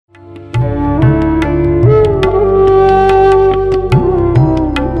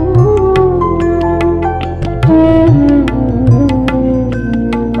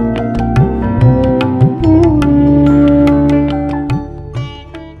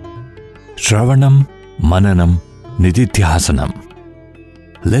Shravanam Mananam Nidhidhyasanam.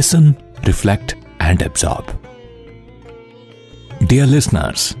 Listen, reflect and absorb. Dear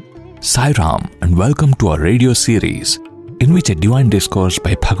listeners, Sai Ram and welcome to our radio series in which a divine discourse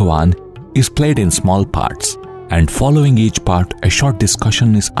by Bhagawan is played in small parts, and following each part a short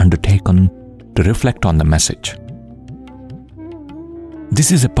discussion is undertaken to reflect on the message.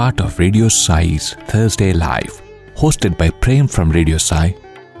 This is a part of Radio Sai's Thursday Live, hosted by Prem from Radio Sai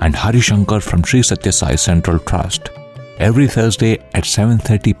and Harishankar from Sri Sathya Sai Central Trust, every Thursday at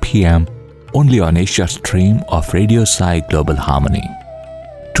 7:30 p.m. only on Asia stream of Radio Sai Global Harmony.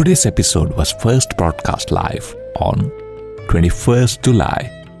 Today's episode was first broadcast live on 21st July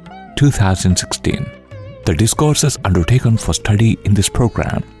 2016. The discourses undertaken for study in this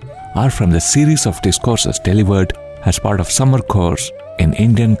program are from the series of discourses delivered as part of summer course in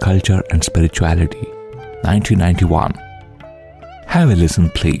Indian Culture and Spirituality, 1991. Have a listen,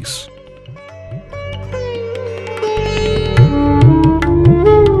 please.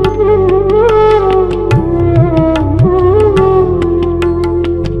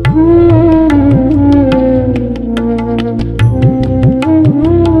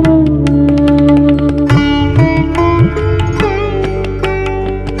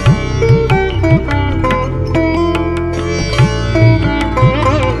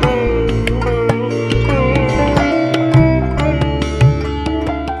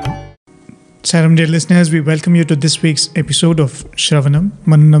 Saram, dear listeners, we welcome you to this week's episode of Shravanam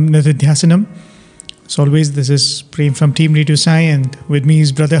Mananam Nidhidhyasanam. As always, this is Prem from Team Radio Sai, and with me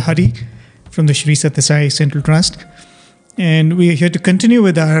is Brother Hari from the Sri Sathya Sai Central Trust. And we are here to continue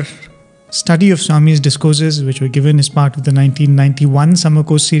with our study of Swami's discourses, which were given as part of the 1991 summer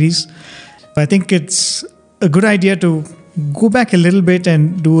course series. I think it's a good idea to go back a little bit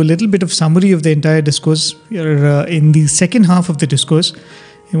and do a little bit of summary of the entire discourse. We are in the second half of the discourse.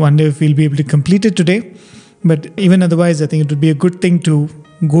 I wonder if we'll be able to complete it today. But even otherwise, I think it would be a good thing to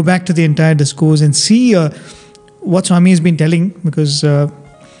go back to the entire discourse and see what Swami has been telling, because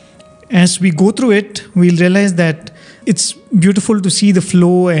as we go through it, we'll realize that it's beautiful to see the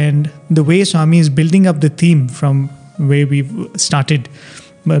flow and the way Swami is building up the theme from where we've started.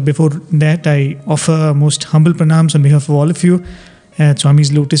 But before that, I offer most humble pranams on behalf of all of you at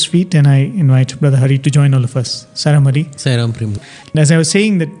Swami's lotus feet, and I invite Brother Hari to join all of us. Saram Hari. Saram Prem. As I was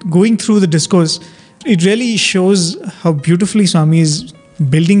saying, that going through the discourse, it really shows how beautifully Swami is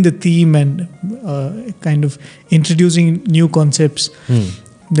building the theme and kind of introducing new concepts.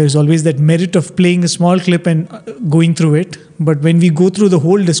 There's always that merit of playing a small clip and going through it. But when we go through the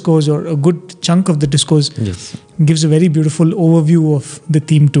whole discourse, or a good chunk of the discourse, Yes. gives a very beautiful overview of the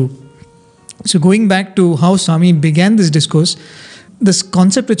theme too. So going back to how Swami began this discourse, this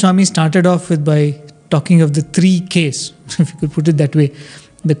concept which Swami started off with by talking of the three Ks, if you could put it that way,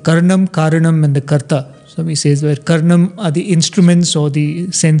 the Karnam, Karanam and the Karta. Swami says where Karnam are the instruments or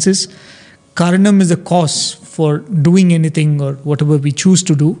the senses, Karanam is the cause for doing anything or whatever we choose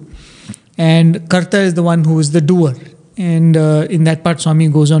to do, and Karta is the one who is the doer. And in that part, Swami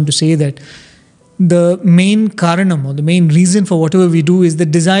goes on to say that the main Karanam or the main reason for whatever we do is the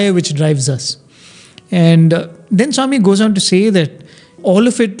desire which drives us. And then Swami goes on to say that all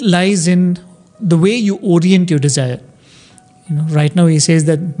of it lies in the way you orient your desire. Right now he says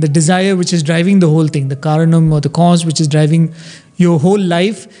that the desire which is driving the whole thing, the karanam or the cause which is driving your whole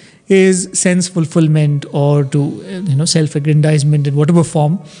life, is sense fulfillment or to self-aggrandizement in whatever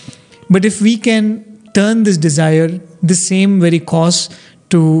form. But if we can turn this desire, this same very cause,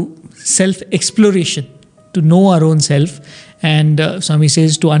 to self-exploration, to know our own self, and Swami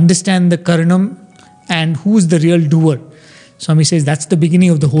says to understand the karanam and who's the real doer. Swami says that's the beginning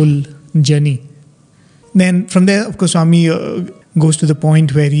of the whole journey. Then from there, of course, Swami goes to the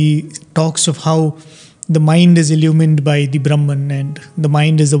point where he talks of how the mind is illumined by the Brahman, and the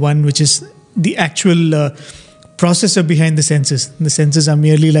mind is the one which is the actual processor behind the senses. The senses are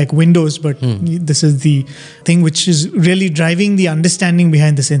merely like windows, but this is the thing which is really driving the understanding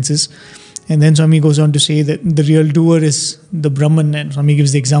behind the senses. And then Swami goes on to say that the real doer is the Brahman, and Swami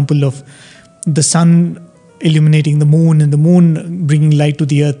gives the example of the sun illuminating the moon and the moon bringing light to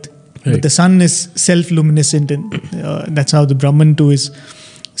the earth. Right. But the sun is self-luminescent, and that's how the Brahman too is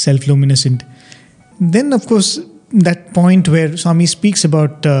self-luminescent. Then, of course, that point where Swami speaks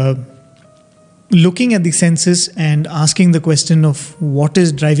about looking at the senses and asking the question of what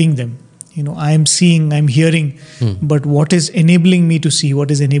is driving them. I am seeing, I am hearing, but what is enabling me to see? What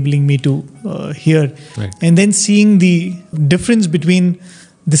is enabling me to hear? Right. And then seeing the difference between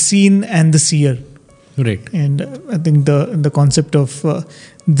the seen and the seer. Right. And I think the concept of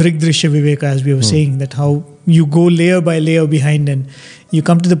Drigdrishya Viveka, as we were saying, that how you go layer by layer behind and you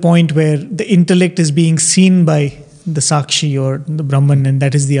come to the point where the intellect is being seen by the Sakshi or the Brahman, and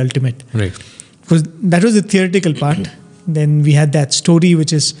that is the ultimate. Right. Because that was the theoretical part. Then we had that story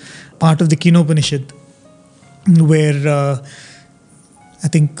which is part of the Kenopanishad, where I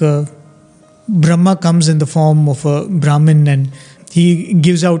think Brahma comes in the form of a Brahmin and he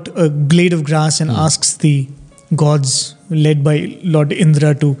gives out a blade of grass and asks the gods led by Lord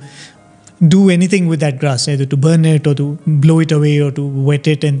Indra to do anything with that grass, either to burn it or to blow it away or to wet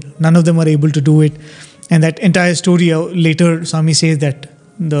it, and none of them are able to do it. And that entire story, later Swami says that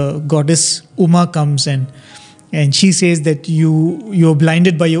the goddess Uma comes and she says that you're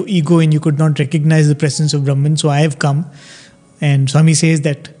blinded by your ego and you could not recognize the presence of Brahman, so I have come. And Swami says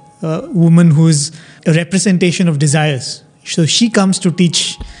that woman who is a representation of desires, so she comes to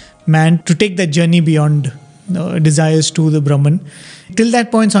teach man to take that journey beyond desires to the Brahman. Till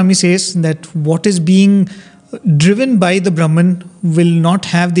that point, Swami says that what is being driven by the Brahman will not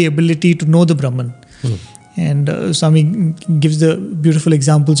have the ability to know the Brahman. And Swami gives the beautiful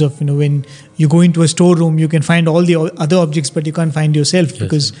examples of, when you go into a storeroom, you can find all the other objects, but you can't find yourself,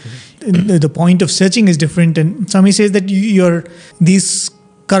 because the point of searching is different. And Swami says that these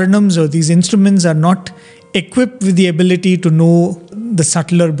karnams or these instruments are not equipped with the ability to know the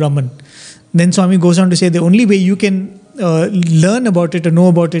subtler Brahman. Then Swami goes on to say the only way you can learn about it or know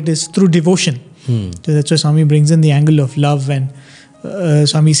about it is through devotion. So that's why Swami brings in the angle of love, and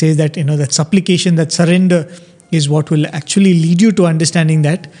Swami says that that supplication, that surrender is what will actually lead you to understanding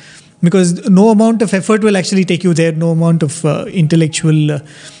that, because no amount of effort will actually take you there, no amount of intellectual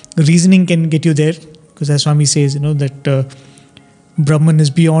reasoning can get you there, because as Swami says, that Brahman is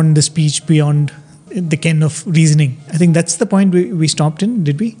beyond the speech, beyond the ken of reasoning. I think that's the point we stopped in,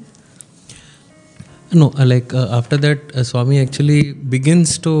 did we? No, after that, Swami actually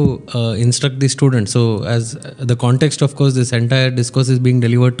begins to instruct the students. So, as the context, of course, this entire discourse is being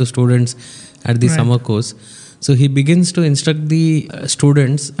delivered to students at the summer course. So, he begins to instruct the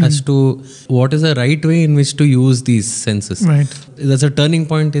students as to what is the right way in which to use these senses. Right. That's a turning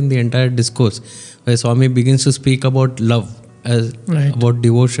point in the entire discourse, where Swami begins to speak about love, about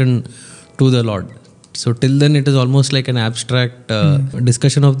devotion to the Lord. So till then it is almost like an abstract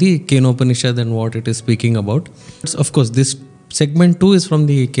discussion of the Kenopanishad and what it is speaking about. Of course, this segment 2 is from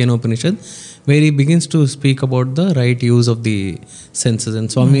the Kenopanishad, where he begins to speak about the right use of the senses. And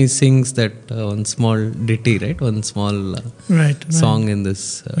Swami sings that one small ditty, right? One small song in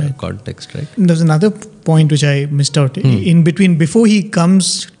this context, right? There's another point which I missed out. In between, before he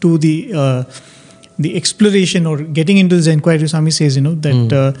comes to the exploration or getting into this inquiry, Swami says,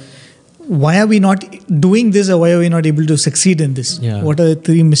 that why are we not doing this, or why are we not able to succeed in this? What are the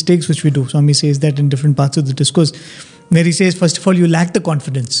 3 mistakes which we do? Swami says that in different parts of the discourse, where he says, first of all, you lack the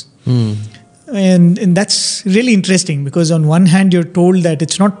confidence. And that's really interesting, because on one hand, you're told that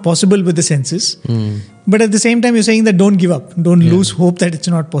it's not possible with the senses, but at the same time, you're saying that don't give up, don't lose hope that it's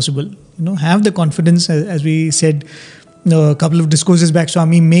not possible. Have the confidence, as we said a couple of discourses back.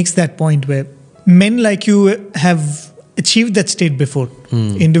 Swami makes that point where men like you have achieved that state before.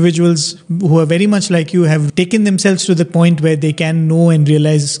 Individuals who are very much like you have taken themselves to the point where they can know and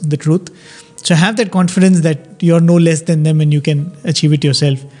realize the truth. So have that confidence that you're no less than them and you can achieve it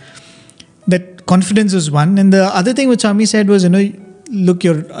yourself. That confidence is one. And the other thing which Swami said was, look,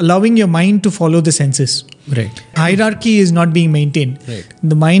 you're allowing your mind to follow the senses. Right. Hierarchy is not being maintained. Right.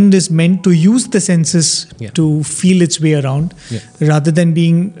 The mind is meant to use the senses to feel its way around, rather than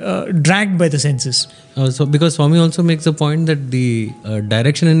being dragged by the senses. So because Swami also makes the point that the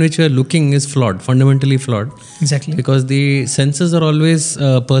direction in which you are looking is flawed, fundamentally flawed. Exactly. Because the senses are always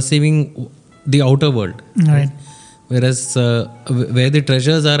perceiving the outer world. Right. Whereas where the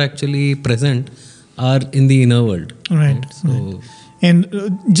treasures are actually present are in the inner world. Right. So,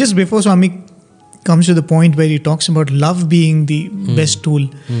 and just before Swami comes to the point where he talks about love being the best tool,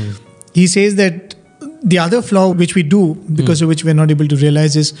 he says that the other flaw which we do, because of which we're not able to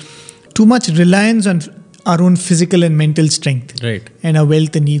realize, is too much reliance on our own physical and mental strength, right, and our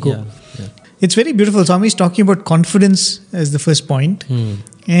wealth and ego. It's very beautiful. Swami is talking about confidence as the first point.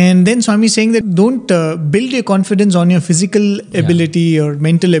 And then Swami is saying that don't build your confidence on your physical ability or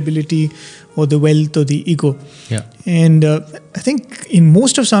mental ability or the wealth or the ego. And I think in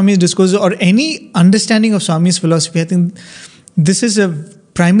most of Swami's discourses or any understanding of Swami's philosophy, I think this is a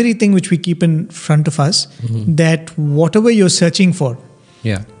primary thing which we keep in front of us, that whatever you're searching for,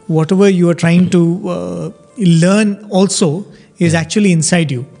 whatever you are trying to learn also is actually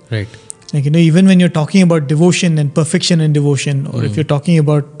inside you. Right. Like, even when you're talking about devotion and perfection in devotion, or if you're talking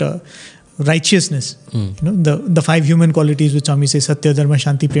about righteousness. The 5 human qualities which Swami says, Sathya, Dharma,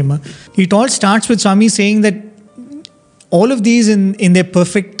 Shanti, Prema. It all starts with Swami saying that all of these in their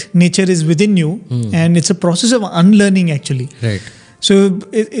perfect nature is within you, and it's a process of unlearning actually. Right. So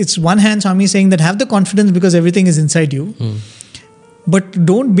it's one hand Swami saying that have the confidence because everything is inside you. But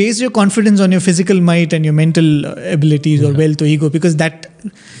don't base your confidence on your physical might and your mental abilities or wealth or ego, because that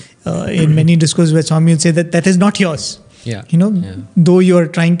in many discourses where Swami would say that is not yours. Though you are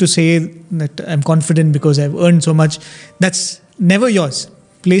trying to say that I'm confident because I've earned so much, that's never yours.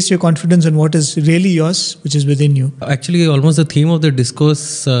 Place your confidence on what is really yours, which is within you. Actually, almost the theme of the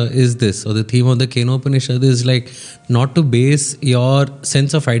discourse is this, or the theme of the Kenopanishad is like not to base your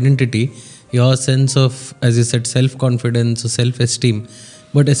sense of identity, your sense of, as you said, self-confidence or self-esteem,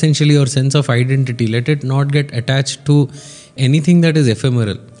 but essentially your sense of identity. Let it not get attached to anything that is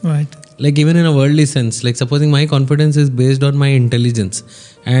ephemeral. Right. Like even in a worldly sense, like supposing my confidence is based on my intelligence,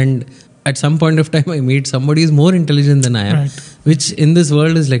 and at some point of time I meet somebody who's more intelligent than I am, which in this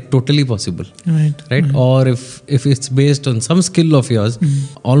world is like totally possible. Right? Or if it's based on some skill of yours,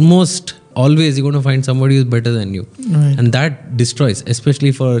 almost always you're going to find somebody who's better than you. And that destroys,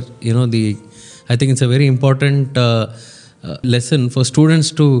 especially for, I think it's a very important lesson for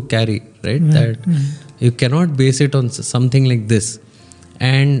students to carry, right? That you cannot base it on something like this.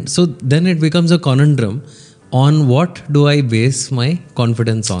 And so then it becomes a conundrum. On what do I base my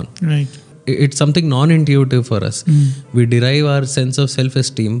confidence on? Right. It's something non-intuitive for us. We derive our sense of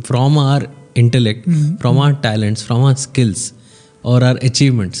self-esteem from our intellect, from our talents, from our skills or our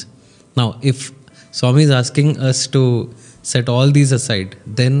achievements. Now, if Swami is asking us to set all these aside,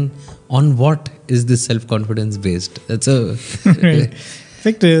 then on what is this self-confidence based? That's a... In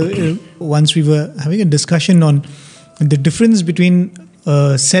fact, once we were having a discussion on the difference between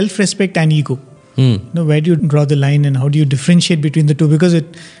self-respect and ego. Where do you draw the line and how do you differentiate between the two? Because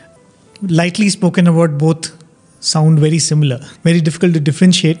it, lightly spoken about, both sound very similar, very difficult to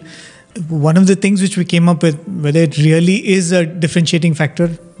differentiate. One of the things which we came up with, whether it really is a differentiating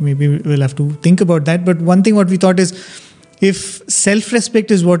factor, maybe we'll have to think about that. But one thing what we thought is, if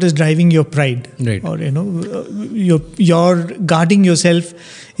self-respect is what is driving your pride, right, or your guarding yourself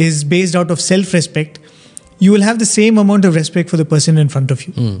is based out of self-respect, you will have the same amount of respect for the person in front of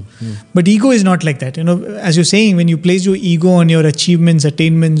you. But ego is not like that. As you're saying, when you place your ego on your achievements,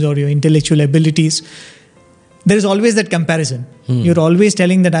 attainments, or your intellectual abilities, there is always that comparison. You're always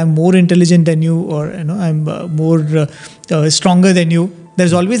telling that I'm more intelligent than you, or I'm more stronger than you.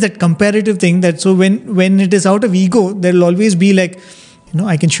 There's always that comparative thing. That so when it is out of ego, there will always be like,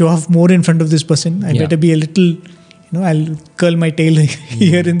 I can show off more in front of this person. I better be a little. I'll curl my tail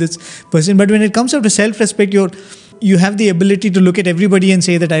here in this person. But when it comes up to self-respect, you have the ability to look at everybody and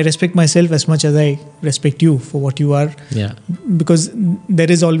say that I respect myself as much as I respect you for what you are. Yeah. Because there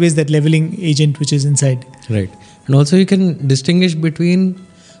is always that leveling agent which is inside. Right. And also you can distinguish between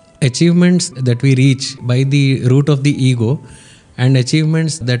achievements that we reach by the root of the ego and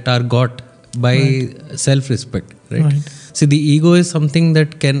achievements that are got by self-respect. Right? See, the ego is something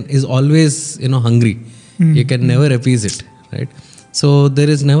that is always, hungry. You can never appease it, right? So there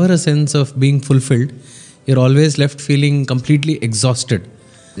is never a sense of being fulfilled. You're always left feeling completely exhausted.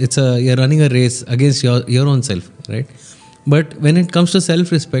 You're running a race against your own self, right? But when it comes to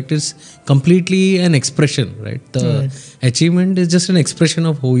self-respect, it's completely an expression, right? The achievement is just an expression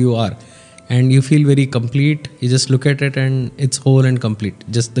of who you are. And you feel very complete. You just look at it and it's whole and complete,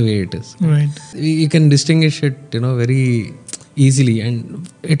 just the way it is. Right. You can distinguish it, very easily, and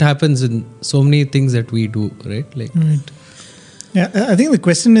it happens in so many things that we do, right? Yeah, I think the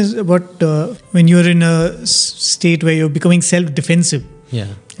question is about when you're in a state where you're becoming self-defensive. Yeah.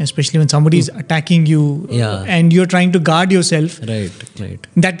 Especially when somebody is attacking you and you're trying to guard yourself. Right.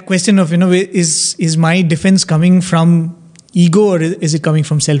 That question of, is my defense coming from ego or is it coming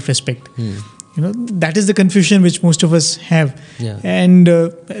from self-respect? That is the confusion which most of us have. Yeah. And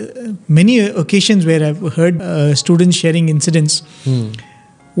many occasions where I've heard students sharing incidents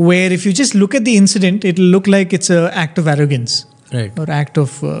where if you just look at the incident, it'll look like it's an act of arrogance. Right. Or act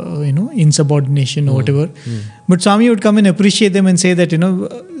of, insubordination or whatever. But Swami would come and appreciate them and say that,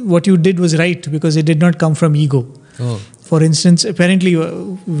 what you did was right because it did not come from ego. For instance, apparently,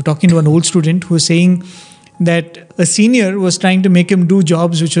 we were talking to an old student who was saying that a senior was trying to make him do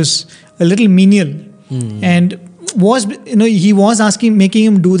jobs which was a little menial and he was making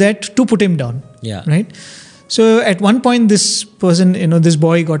him do that to put him down. Yeah. Right. So at one point, this person, this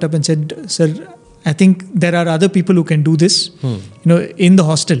boy got up and said, "Sir, I think there are other people who can do this, in the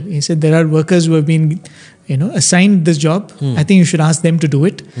hostel." He said, "There are workers who have been, assigned this job. I think you should ask them to do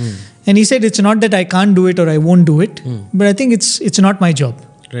it." And he said, "It's not that I can't do it or I won't do it, but I think it's not my job."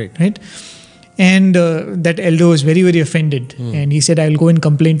 Right? And that elder was very, very offended. And he said, I'll go and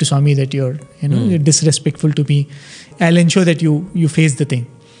complain to Swami that you're disrespectful to me. I'll ensure that you face the thing.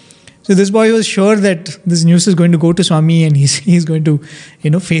 So this boy was sure that this news is going to go to Swami and he's going to,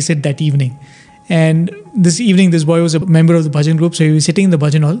 face it that evening. And this evening, this boy was a member of the bhajan group, so he was sitting in the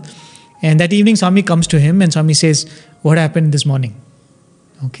bhajan hall. And that evening, Swami comes to him and Swami says, what happened this morning?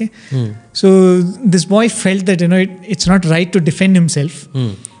 Okay. So this boy felt that, it's not right to defend himself.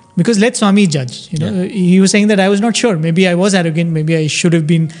 Because let Swami judge. He was saying that I was not sure. Maybe I was arrogant. Maybe I should have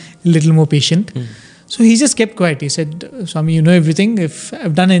been a little more patient. So he just kept quiet. He said, Swami, you know everything. If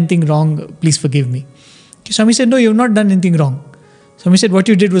I've done anything wrong, please forgive me. Okay, Swami said, no, you've not done anything wrong. Swami said, what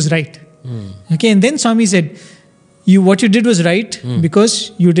you did was right. Okay, and then Swami said, what you did was right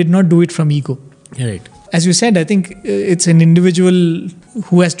because you did not do it from ego. Right. As you said, I think it's an individual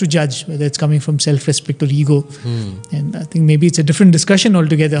who has to judge whether it's coming from self-respect or ego. And I think maybe it's a different discussion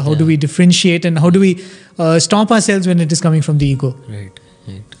altogether. How do we differentiate and how do we stop ourselves when it is coming from the ego?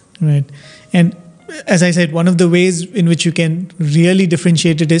 Right. And as I said, one of the ways in which you can really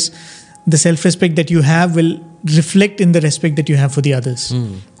differentiate it is the self-respect that you have will reflect in the respect that you have for the others.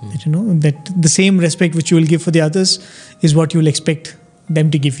 That the same respect which you will give for the others is what you will expect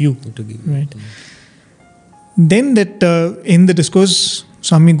them to give you. Right. Then that in the discourse,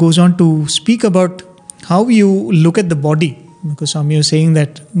 Swami goes on to speak about how you look at the body. Because Swami was saying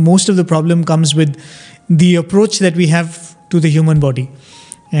that most of the problem comes with the approach that we have to the human body.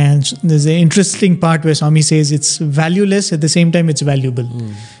 And there's an interesting part where Swami says it's valueless, at the same time it's valuable.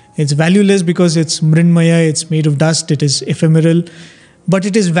 It's valueless because it's mrinmaya, it's made of dust, it is ephemeral. But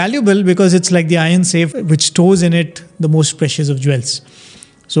it is valuable because it's like the iron safe which stores in it the most precious of jewels.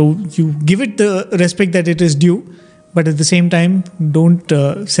 So you give it the respect that it is due, but at the same time, don't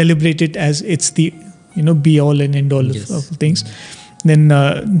celebrate it as it's the be all and end all of things. Then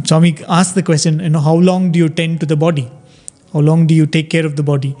Swami asked the question, how long do you tend to the body? How long do you take care of the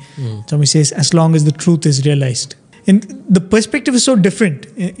body? Swami says, as long as the truth is realized. And the perspective is so different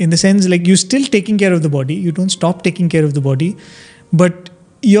in the sense like you're still taking care of the body. You don't stop taking care of the body, but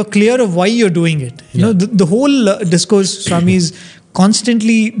you're clear of why you're doing it. The whole discourse, Swami is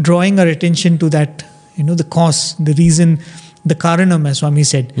constantly drawing our attention to that, the cause, the reason, the karanam, as Swami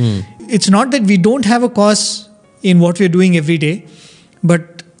said. It's not that we don't have a cause in what we're doing every day,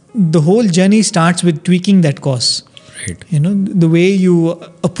 but the whole journey starts with tweaking that cause. Right. The way you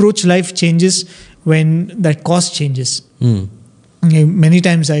approach life changes when that cause changes. Many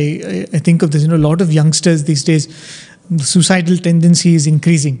times I think of this, a lot of youngsters these days, the suicidal tendency is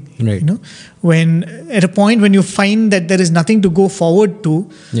increasing. Right. When at a point when you find that there is nothing to go forward to,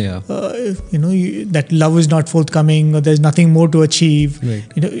 that love is not forthcoming or there's nothing more to achieve. Right.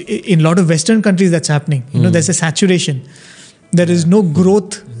 In a lot of Western countries that's happening. There's a saturation. There is no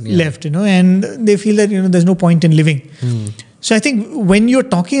growth left. And they feel that there's no point in living. So I think when you're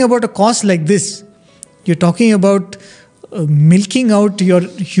talking about a cause like this, you're talking about milking out your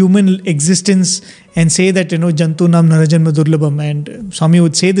human existence and say that, Jantu Nam Narajanma Durlabham. And Swami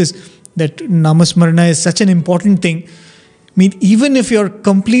would say this, that Namasmarana is such an important thing. I mean, even if you're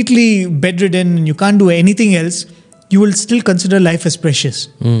completely bedridden and you can't do anything else, you will still consider life as precious.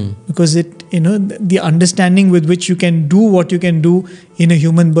 Because the understanding with which you can do what you can do in a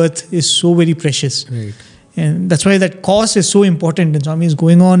human birth is so very precious. Right. And that's why that cause is so important. And Swami is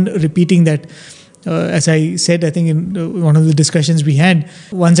going on repeating that. As I said, I think in one of the discussions we had,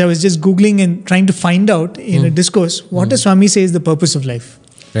 once I was just Googling and trying to find out in a discourse, what does Swami say is the purpose of life?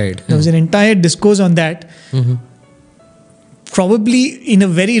 Right. There was an entire discourse on that. Probably in a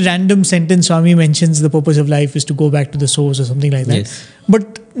very random sentence, Swami mentions the purpose of life is to go back to the source or something like that. Yes.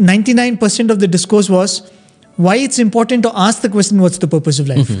 But 99% of the discourse was why it's important to ask the question, what's the purpose of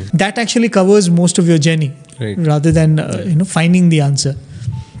life? That actually covers most of your journey, rather than finding the answer.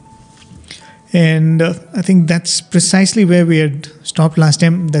 And I think that's precisely where we had stopped last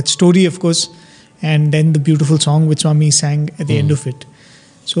time. That story, of course, and then the beautiful song which Swami sang at the end of it.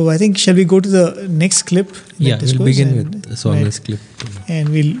 So I think, shall we go to the next clip? Yeah, we'll begin with Swami's clip. And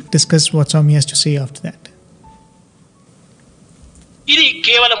we'll discuss what Swami has to say after that.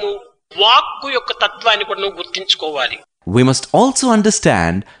 We must also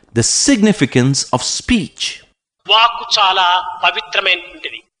understand the significance of speech.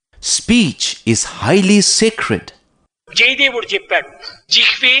 Speech is highly sacred. జయదేవుడు చెప్పాడు,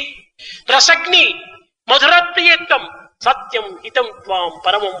 జిహ్వే రసగ్ని మధురప్రియత్వం సత్యం హితం త్వాం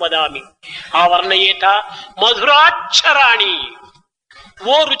పరమం వదామి ఆవర్ణయేత మధురాక్షరాణి.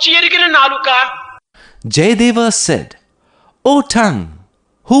 ఓ రుచి ఎరిగిన నాలుక. Jayadeva said, O tongue,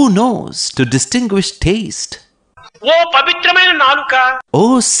 who knows to distinguish taste? ఓ పవిత్రమైన నాలుక, O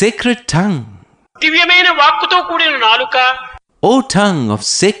sacred tongue, దివ్యమైన వాక్కుతో కూడిన నాలుక, O tongue of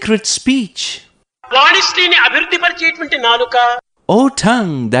sacred speech, వాణిశ్రీని అభివృద్ధి పరిచేటువంటి నాలుక, O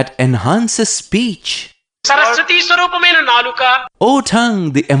tongue that enhances speech, Saraswati స్వరూపమైన నాలుక, O tongue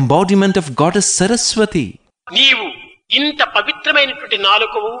the embodiment of Goddess Saraswati. నీవు ఇంత పవిత్రమైనటువంటి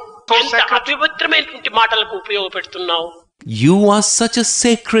నాలుకవు ఎంత అపవిత్రమైనటువంటి మాటలకు ఉపయోగపెడుతున్నావు. You are such a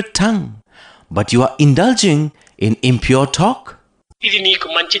sacred tongue, but you are indulging in impure talk. ఇది నీకు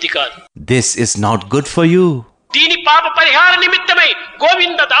మంచిది కాదు. This is not good for you. దీని పాప పరిహార నిమిత్తమై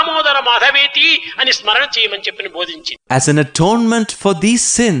గోవింద దామోదర మాధవేతి అని స్మరణ చేయమని చెప్పిన బోధించింది. As an atonement for these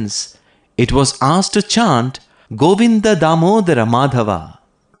sins, it was asked to chant Govinda Damodara Madhava.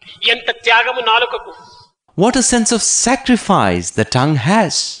 ఎంత త్యాగము నాలుకకు, What a sense of sacrifice the tongue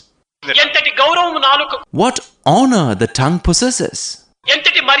has. ఎంతటి గౌరవము నాలుకకు, What honor the tongue possesses.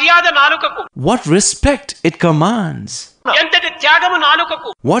 ఎంతటి మర్యాద నాలుకకు, What respect it commands. ఎంతటి త్యాగము నాలుకకు,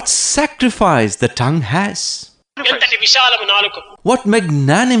 What sacrifice the tongue has. ఎంతటి విశాలము నాలుకకు. What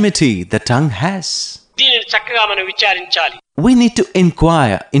magnanimity the tongue has. దీనిని చక్కగా మనం విచారించాలి. We need to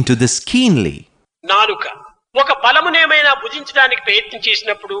inquire into this keenly. నాలుక ఒక ఫలమునేమైనా భుజించడానికి ప్రయత్నం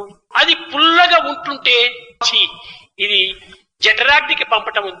చేసినప్పుడు అది పుల్లగా ఉంటుంటే ఇది జఠరాగ్నికి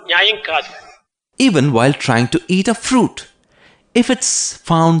పంపటం న్యాయం కాదు. Even while trying to eat a fruit, if it's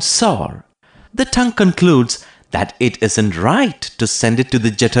found sour, the tongue concludes that it isn't right to send it to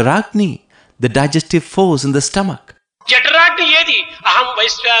the Jataragni, the digestive force in the stomach. జఠరాగ్ని ఏది? అహం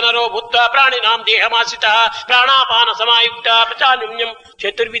వైశ్వానరో భూత్వా ప్రాణినాం దేహమాసిత ప్రాణాపాన సమాయుక్త ప్రచాన్యం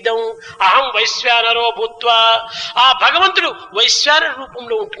చతుర్విధం. అహం వైశ్వానరో భూత్వా, ఆ భగవంతుడు వైశ్వానర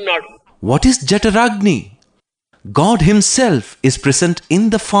రూపంలో ఉంటున్నాడు. What is Jataragni? God himself is present in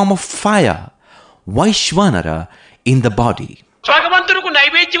the form of fire, Vaishvanara, in the body. భగవంతుడికి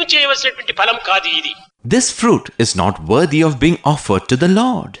నైవేద్యం చేయవలసినటువంటి ఫలం కాదు ఇది. This fruit is not worthy of being offered to the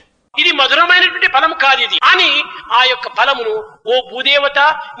Lord. ఇది మధురమైనటువంటి ఫలం కాదు ఇది అని ఆ యొక్క ఫలమును, ఓ భూదేవత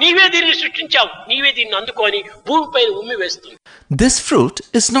నీవే దీన్ని సృష్టించావు, నీవే దీన్ని అందుకొని భూమిపైన ఉమ్మి వేస్తుంది. This fruit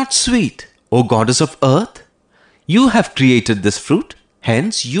is not sweet, O goddess of earth. You have created this fruit,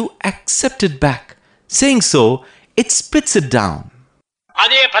 hence you accept it back. Saying so, it spits it down.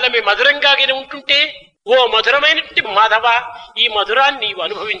 అదే ఫలమే మధురంగానే ఉంటుంటే, ఓ మధురమైనటువంటి మాధవ ఈ మధురాన్ని నీవు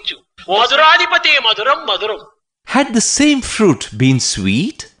అనుభవించు. మధురాధిపతే మధురం మధురం. Had the same fruit been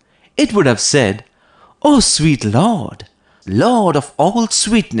sweet, it would have said, O sweet Lord, Lord of all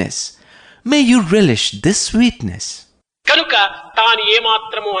sweetness, may you relish this sweetness. కనుక తాను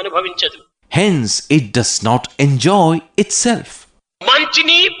ఏమాత్రము అనుభవించదు. Hence it does not enjoy itself.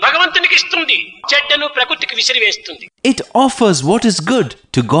 మంచిని భగవంతునికి ఇస్తుంది, చెడ్డను ప్రకృతికి విసిరివేస్తుంది. It offers what is good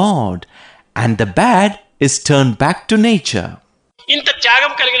to God, and the bad is turned back to nature. ఇంత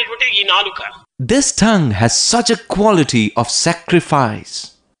త్యాగం కలిగినటువంటి ఈ నాలుక, This tongue has such a quality of sacrifice.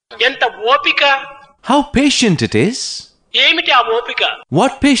 ఎంత ఓపిక, How patient it is. ఏమిటి ఆ ఓపిక?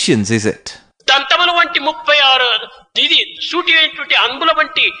 What patience is it? దంతముల వంటి 36 ఇది సూటిమైనటువంటి అంగుల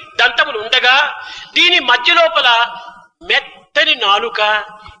వంటి దంతములు ఉండగా దీని మధ్య లోపల మెత్తని నాలుక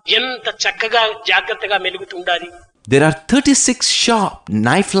ఎంత చక్కగా జాగ్రత్తగా మెలుగుతుండాలి. There are 36 sharp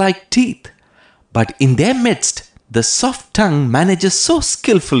knife-like teeth, but in their midst the soft tongue manages so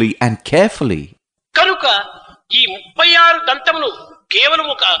skillfully and carefully. కనుక ఈ 36 దంతములు కేవలం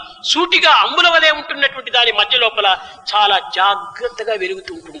ఒక సూటిగా అంబుల వలె ఉంటున్నటువంటి దాని మధ్య లోపల చాలా జాగ్రత్తగా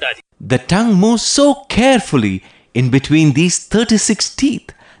వెలుగుతూ ఉంటుండాలి. The tongue moves so carefully in between these 36 teeth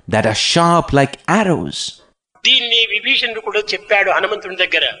that are sharp like arrows. దీన్ని విభీషణుడు కూడా చెప్పాడు హనుమంతుని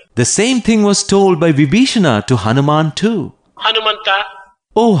దగ్గర. The same thing was told by Vibhishana to Hanuman too. Hanumantha,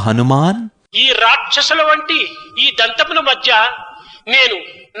 O Hanuman, ఈ రాక్షసుల వంటి ఈ దంతముల మధ్య నేను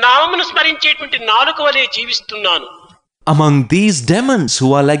నామమును స్మరించేటువంటి నాలుక వలె జీవిస్తున్నాను. among these demons who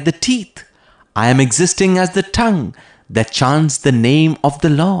are like the teeth, I am existing as the tongue that chants the name of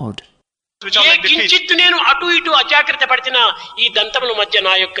the Lord. ఏ కించిత్తు నేను అటు ఇటు అజాగ్రత్త పడినా ఈ దంతముల మధ్య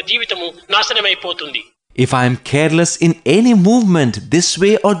నా యొక్క జీవితము నాశనమైపోతుంది. If I am careless in any movement this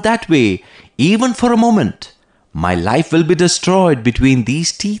way or that way, even for a moment, my life will be destroyed between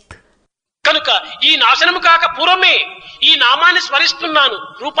these teeth. కనుక ఈ నాశనము కాక పూర్వమే ఈ నామాన్ని స్మరిస్తున్నాను,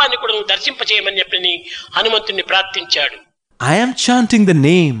 రూపాన్ని కూడా నువ్వు దర్శింపచేయమని చెప్పని హనుమంతుని ప్రార్థించాడు. I am chanting the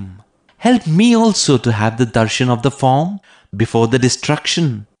name. Help me also to have the darshan of the form before the destruction.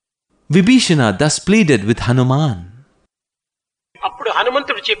 Vibhishana thus pleaded with Hanuman. అప్పుడు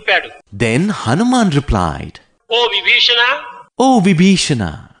హనుమంతుడు చెప్పాడు. Then Hanuman replied, ఓ విభీషణ, O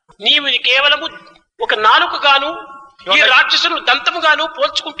Vibhishana, నీవు ఇది కేవలము ఒక నాలుకగాను ఈ రాక్షసులు దంతముగాను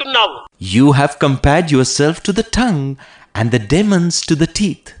పోల్చుకుంటున్నావు. you have compared yourself to the tongue and the demons to the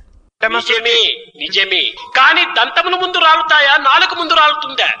teeth. నిజమే. కానీ దంతములు ముందు రాలుతాయా, నాలుక ముందు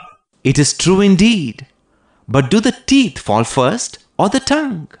రాలుతుందా? It is true indeed. But do the teeth fall first or the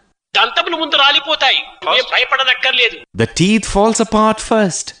tongue? దంతములు ముందు రాలిపోతాయి, నువ్వేం భయపడనక్కర్లేదు. The teeth falls apart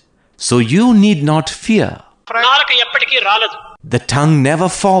first, so you need not fear. నాలుక ఎప్పటికీ రాలదు. The tongue never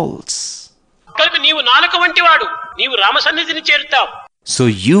falls. కనుక నీవు నాలుక వంటి వాడు, నీవు రామ సన్నిధిని చేరుతావు. So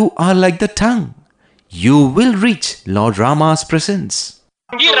you are like the tongue. You will reach Lord Rama's presence.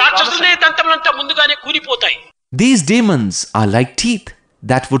 ఈ రాక్షసులే దంతములంతా ముందుగానే కూలిపోతాయి. These demons are like teeth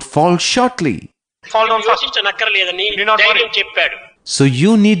that would fall shortly. యోచించనక్కర్లేదని ధైర్యం చెప్పాడు. So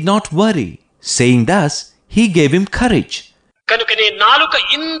you need not worry. Saying thus, he gave him courage. కనుకనే నాలుక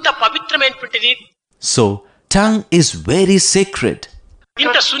ఇంత పవిత్రమైనటువంటిది. So tongue is very sacred.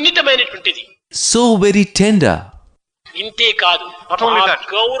 ఇంత సున్నితమైనటువంటిది. So very tender. ఇంతే కాదు,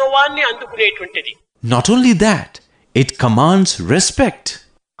 గౌరవాన్ని అందుకునేటువంటిది. Not only that, it commands respect.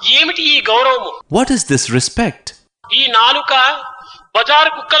 ఏమిటి ఈ గౌరవము? What is this respect? ఈ నాలుక బజారు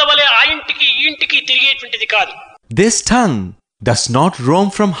కుక్కల వలె ఆ ఇంటికి ఈ ఇంటికి తిరిగేటువంటిది కాదు. This tongue does not roam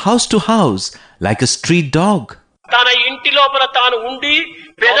from house to house like a street dog. తన ఇంటి లోపల తాను ఉండి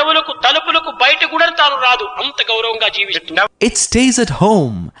పెదవులకు తలుపులకు బయట కూడా తాను రాదు, అంత గౌరవంగా జీవిస్తుంది. It stays at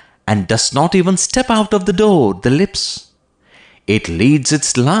home and does not even step out of the door, the lips. It leads its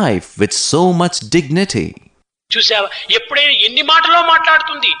life with so much dignity. చూసావా, ఎప్పుడైనా ఎన్ని మాటలో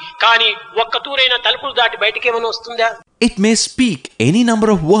మాట్లాడుతుంది, కానీ ఒక్క తూరైన తలుపులు దాటి బయటికి ఏమైనా వస్తుందా? It may speak any number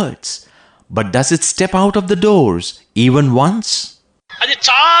of words, but does it step out of the doors even once? అది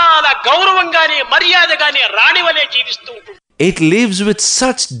చాలా గౌరవంగానే మర్యాదగానే రాణి వలె జీవిస్తూ ఉంటుంది. It lives with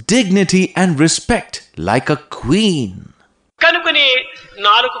such dignity and respect like a queen. కనుకనే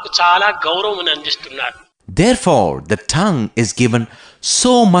నాలుకకు చాలా గౌరవం అందిస్తున్నారు. Therefore, the tongue is given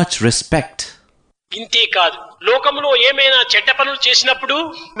so much respect. ఇంతే కాదు, లోకంలో ఏమైనా చెడ్డ పనులు చేసినప్పుడు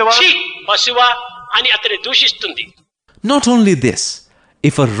ఛీ పశువా అని అతని దూషిస్తుంది. Not only this,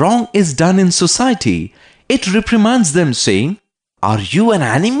 if a wrong is done in society, it reprimands them saying, "Are you an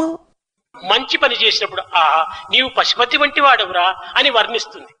animal?" మంచి పని చేసినప్పుడు ఆహా నీవు పశుపతి వంటి వాడవురా అని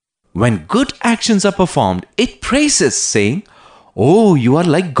వర్ణిస్తుంది. When good actions are performed, it praises saying, "Oh, you are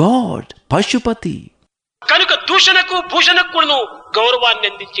like God, Pashupati." కనుక దూషణకు భూషణకు గౌరవాన్ని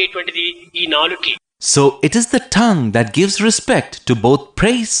అందించేటువంటిది ఈ నాలుకే. So it is the tongue that gives respect to both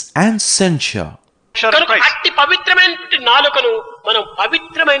praise and censure. కనుక అట్టి పవిత్రమైన నాలుకను మనం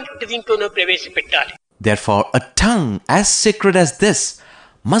పవిత్రమైన దీంట్లోనే ప్రవేశపెట్టాలి. Therefore, a tongue as sacred as this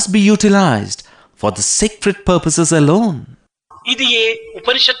must be utilized for the sacred purposes alone. ఇది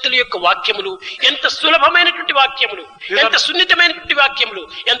ఉపనిషత్తుల యొక్క వాక్యములు ఎంత సులభమైనటువంటి వాక్యములు, ఎంత సున్నితమైనటువంటి వాక్యములు,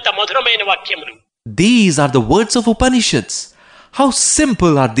 ఎంత మధురమైన వాక్యములు. These are the words of Upanishads. How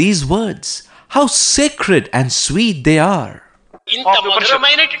simple are these words? How sacred and sweet they are. ఇంత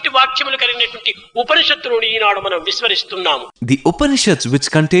మధురమైనటువంటి వాక్యములు కలిగినటువంటి ఉపనిషత్తులను ఈనాడు మనం విస్మరిస్తున్నాము. The Upanishads which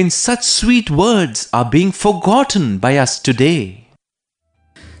contain such sweet words are being forgotten by us today.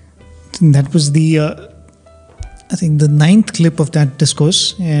 That was the I think the 9th clip of that discourse,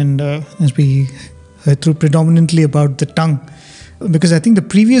 and as we heard through predominantly about the tongue, because I think the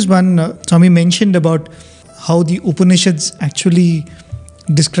previous one Swami mentioned about how the Upanishads actually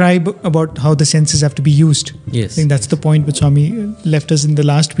describe about how the senses have to be used. Yes. I think that's the point which Swami left us in the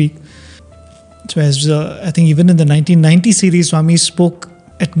last week. So as I think even in the 1990 series, Swami spoke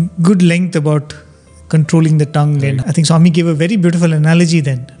at good length about controlling the tongue. Right. And I think Swami gave a very beautiful analogy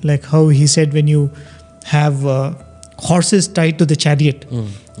then, like how he said when you have horses tied to the chariot,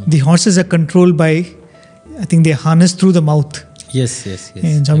 the horses are controlled by, I think they harness through the mouth. Yes.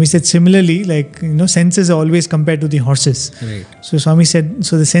 And Swami said similarly, like, senses are always compared to the horses. Right. So Swami said,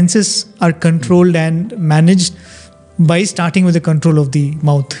 so the senses are controlled and managed by starting with the control of the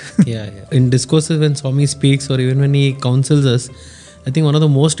mouth. Yeah. In discourses when Swami speaks or even when he counsels us, I think one of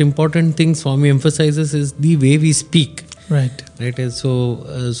the most important things Swami emphasizes is the way we speak. Right. So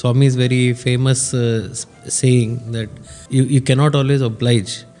Swami's very famous saying that you cannot always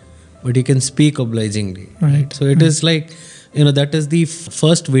oblige, but you can speak obligingly. Right. So it is like, that is the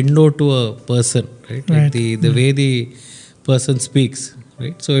first window to a person, right? Like the way the person speaks,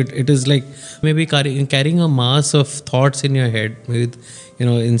 right? So it is like maybe carrying a mass of thoughts in your head with,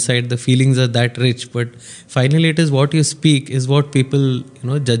 inside the feelings are that rich, but finally it is what you speak is what people,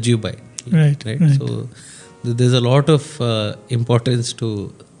 judge you by. Right. So there's a lot of importance to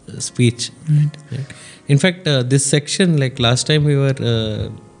speech. Right. In fact, this section, like last time we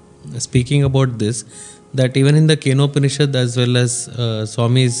were speaking about this, that even in the Kenopanishad as well as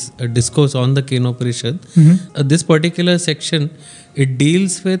Swami's discourse on the Kenopanishad, this particular section, it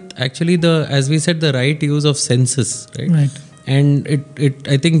deals with actually as we said, the right use of senses, right? And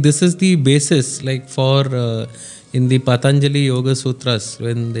I think this is the basis, like for in the Patanjali Yoga Sutras,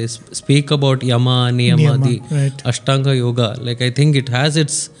 when they speak about Yama, Niyama, the Ashtanga Yoga, like I think it has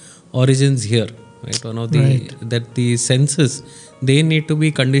its origins here, right? One of the that the senses, they need to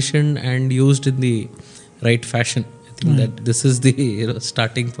be conditioned and used in the right fashion. I think that this is the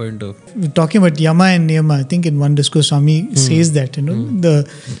starting point of. We're talking about Yama and Niyama. I think in one discourse Swami says that the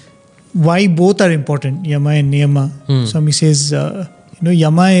why both are important, Yama and Niyama. Swami says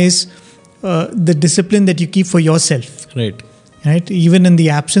Yama is the discipline that you keep for yourself. Right? Even in the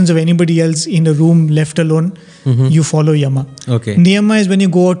absence of anybody else in a room left alone, you follow Yama. Okay. Niyama is when you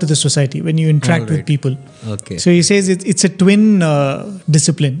go out to the society, when you interact with people. Okay. So he says it's a twin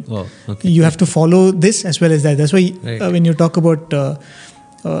discipline. Oh, okay. You have to follow this as well as that. That's why when you talk about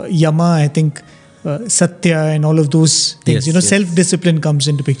Yama, I think Sathya and all of those things, self-discipline comes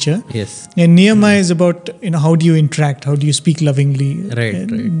into picture. Yes. And Niyama is about, how do you interact? How do you speak lovingly?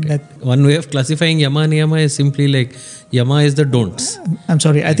 Right. One way of classifying Yama and Niyama is simply like Yama is the don'ts. I'm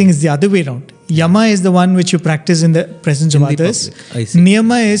sorry, I think it's the other way around. Yama is the one which you practice in the presence of others. I see.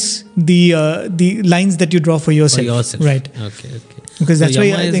 Niyama is the lines that you draw for yourself. Right. Okay. Because that's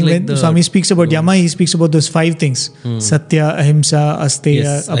why I think when Swami speaks about Yama, he speaks about those 5 things. Satya, ahimsa,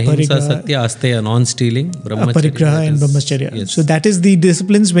 asteya, ahimsa, satya, asteya, non-stealing, aparigraha and brahmacharya. Yes. So that is the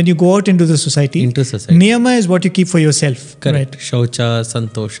disciplines when you go out into the society. Niyama is what you keep for yourself. Correct. Right. Shaucha,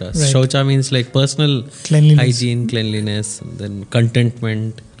 santosha. Right. Shaucha means like personal hygiene, cleanliness, and then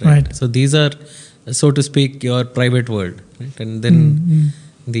contentment. Right. So these are, so to speak, your private world. Right? And then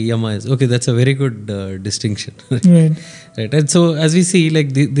the Yama is, that's a very good distinction. Right. And so as we see,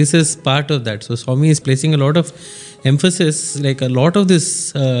 like this is part of that. So Swami is placing a lot of emphasis, like a lot of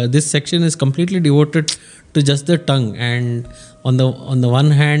this section is completely devoted to just the tongue, and on the one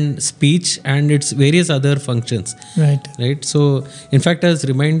hand speech and its various other functions. Right. So in fact, I was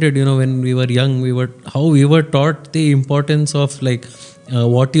reminded, when we were young, we were taught the importance of like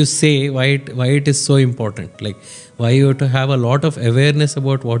what you say, why it is so important, like why you have to have a lot of awareness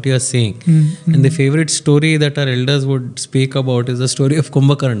about what you are saying. And the favorite story that our elders would speak about is the story of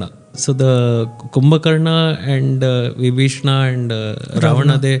Kumbhakarna. So the Kumbhakarna and Vibhishna and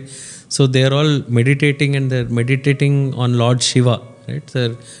Ravana, they're all meditating, and they're meditating on Lord Shiva. Right?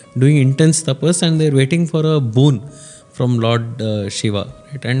 They're doing intense tapas and they're waiting for a boon from Lord Shiva.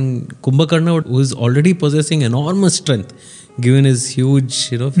 Right? And Kumbhakarna, who is already possessing enormous strength, given his huge,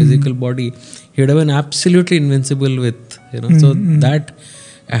 physical body, he would have been absolutely invincible with, so that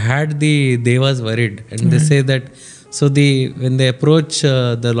had the Devas worried. And they say that, when they approach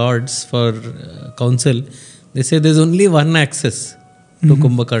the lords for counsel, they say there's only one access to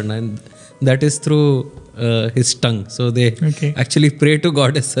Kumbhakarna, and that is through his tongue. So they actually pray to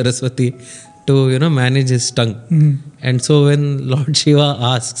Goddess Saraswati to, manage his tongue. And so when Lord Shiva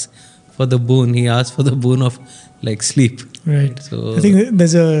asks for the boon, he asks for the boon of like sleep. Right. So I think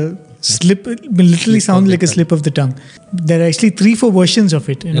there's a slip, it literally sounds like a slip of the tongue. There are actually 3-4 versions of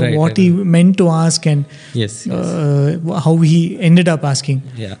it. What he meant to ask and how he ended up asking.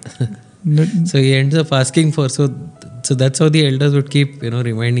 Yeah. So he ends up asking for, so that's how the elders would keep,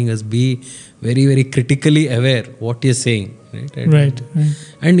 reminding us, be very, very critically aware what you're saying. Right.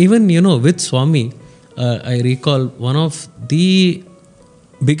 And even, with Swami, I recall one of the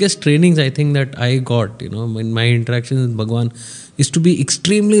biggest trainings I think that I got, in my interactions with Bhagawan, is to be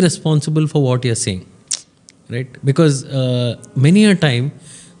extremely responsible for what you're saying. Right? Because many a time,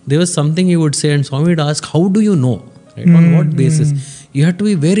 there was something you would say and Swami would ask, how do you know? Right? On what basis? You had to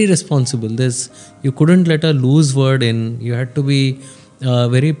be very responsible. You couldn't let a loose word in. You had to be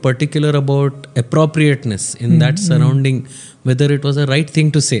very particular about appropriateness in that surrounding, whether it was a right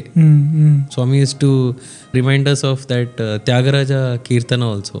thing to say. Swami used to remind us of that Tyagaraja Kirtana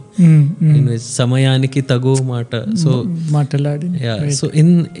also. Samayaniki tagu mata. So Mataladin. Yeah. Right. So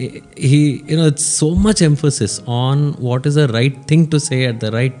he it's so much emphasis on what is the right thing to say at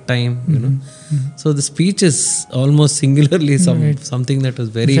the right time. So the speech is almost singularly something that was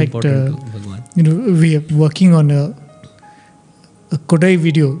very important to Bhagawan. We are working on a Kodai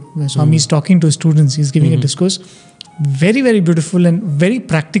video where Swami is talking to students. He's giving a discourse. Very, very beautiful and very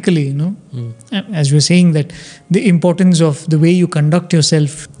practically, as we were saying, that the importance of the way you conduct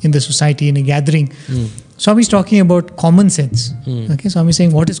yourself in the society, in a gathering. Swami is talking about common sense. Okay, Swami is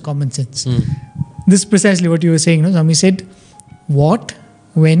saying, what is common sense? This is precisely what you were saying. Swami said, what,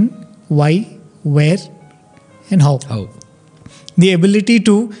 when, why, where, and how. The ability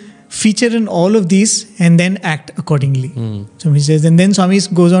to feature in all of these and then act accordingly. So he says, and then Swami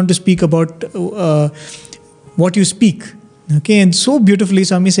goes on to speak about what you speak, Okay, and so beautifully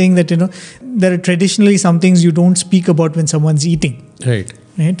Swami saying that, there are traditionally some things you don't speak about when someone's eating. Right.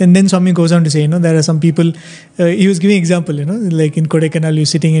 Right? And then Swami goes on to say, there are some people, he was giving example, like in Kodaikanal, you're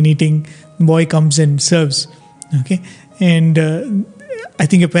sitting and eating, boy comes and serves. Okay, and I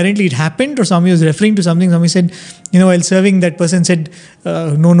think apparently it happened, or Swami was referring to something. Swami said, while serving, that person said,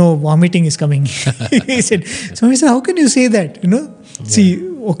 no, vomiting is coming. He said, Swami said, how can you say that? See,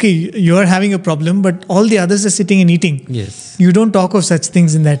 okay, you are having a problem, but all the others are sitting and eating. Yes. You don't talk of such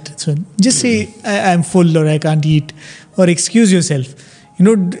things in that. So just say, I'm full, or I can't eat, or excuse yourself.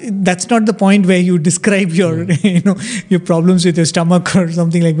 That's not the point where you describe your, your problems with your stomach or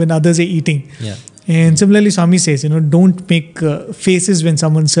something, like when others are eating. Yeah. And similarly, Swami says, don't make faces when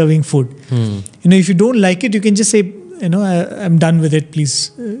someone's serving food. If you don't like it, you can just say, I'm done with it,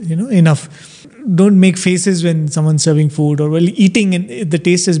 please, enough. Don't make faces when someone's serving food, or while eating and if the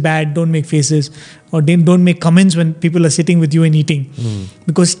taste is bad, don't make faces, or don't make comments when people are sitting with you and eating,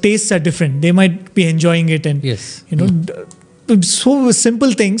 because tastes are different. They might be enjoying it, and yes. So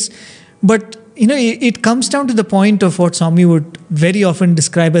simple things, but it comes down to the point of what Swami would very often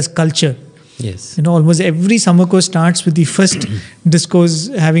describe as culture. Yes. Almost every summer course starts with the first discourse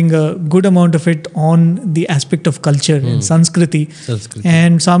having a good amount of it on the aspect of culture and Sanskriti.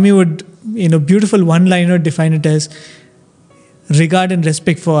 And Swami would, beautiful one-liner define it as regard and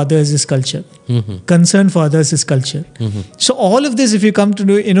respect for others is culture. Concern for others is culture. So all of this, if you come to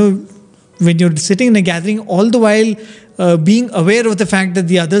do, when you're sitting in a gathering, all the while being aware of the fact that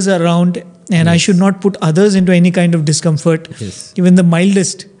the others are around, and I should not put others into any kind of discomfort, even the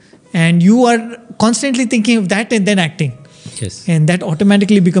mildest. And you are constantly thinking of that and then acting. Yes. And that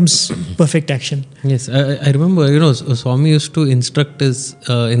automatically becomes perfect action. Yes. I remember, Swami used to instruct us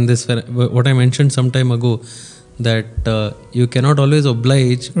in this, what I mentioned some time ago, that you cannot always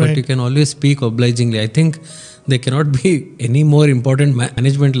oblige, but you can always speak obligingly. I think there cannot be any more important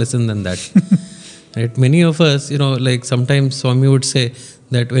management lesson than that. Right? Many of us, like sometimes Swami would say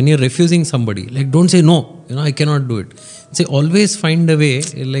that when you're refusing somebody, like don't say no, I cannot do it. Say always find a way,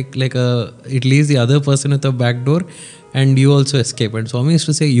 it leaves the other person at the back door and you also escape. And Swami used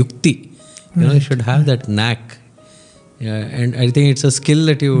to say yukti, you should have that knack. Yeah, and I think it's a skill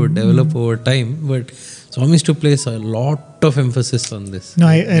that you develop over time, but Swami used to place a lot of emphasis on this. No,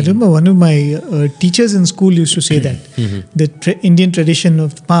 I remember one of my teachers in school used to say that. The Indian tradition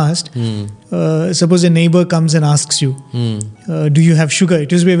of the past, suppose a neighbor comes and asks you, do you have sugar?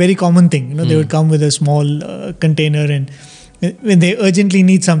 It used to be a very common thing. They would come with a small container, and when they urgently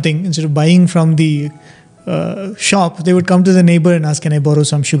need something, instead of buying from the shop, they would come to the neighbor and ask, can I borrow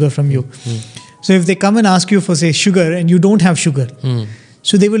some sugar from you? So if they come and ask you for, say, sugar, and you don't have sugar,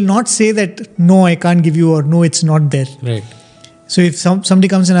 so they will not say that, no, I can't give you, or no, it's not there. Right. So if somebody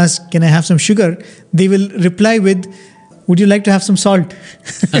comes and asks, can I have some sugar? They will reply with, would you like to have some salt?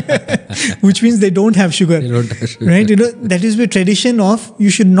 Which means they don't have sugar. They don't have sugar. Right? That is the tradition of, you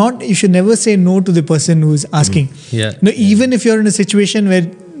should never say no to the person who is asking. Even if you're in a situation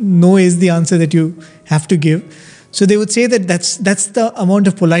where no is the answer that you have to give. So they would say that that's the amount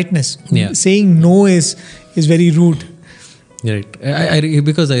of politeness. Saying no is very rude. Right.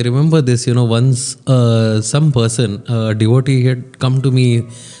 Because I remember this, once some person, a devotee, had come to me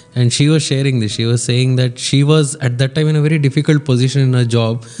and she was sharing this. She was saying that she was at that time in a very difficult position in her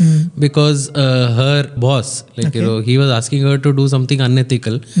job because her boss, he was asking her to do something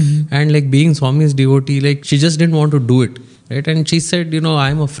unethical, and being Swami's devotee, she just didn't want to do it. Right. And she said,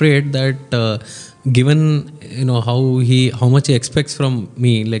 I'm afraid that given how much he expects from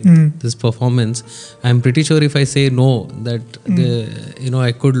me, this performance, I'm pretty sure if I say no, that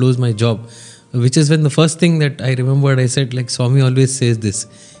I could lose my job. Which is when the first thing that I remembered, I said, Swami always says this: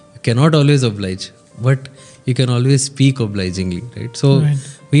 you cannot always oblige, but you can always speak obligingly, right? So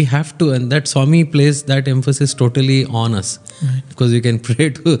we have to, and that Swami places that emphasis totally on us, because we can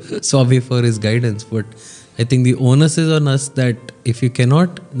pray to Swami for his guidance, but I think the onus is on us that if you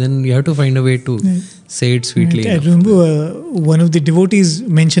cannot, then you have to find a way to say it sweetly. I remember one of the devotees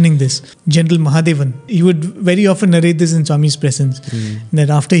mentioning this, General Mahadevan. He would very often narrate this in Swami's presence, that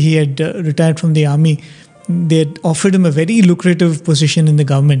after he had retired from the army, they had offered him a very lucrative position in the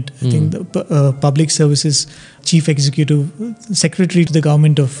government. I think the Public Services Chief Executive Secretary to the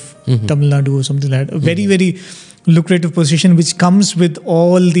government of Tamil Nadu or something like that. A very, very lucrative position, which comes with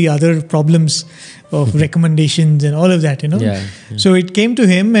all the other problems of recommendations and all of that, So it came to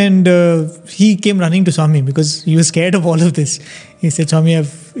him, and he came running to Swami because he was scared of all of this. He said, Swami,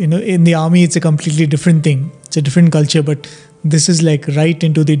 in the army it's a completely different thing. It's a different culture, but this is right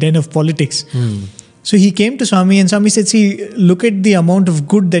into the den of politics. So he came to Swami, and Swami said, see, look at the amount of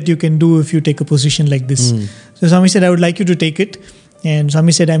good that you can do if you take a position like this. So Swami said, I would like you to take it. And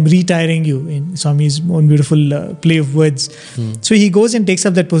Swami said, I'm retiring you, in Swami's own beautiful play of words. So he goes and takes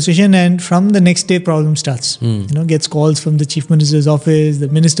up that position, and from the next day, problem starts. Gets calls from the chief minister's office, the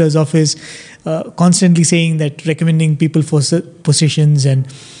minister's office, constantly saying that, recommending people for positions. And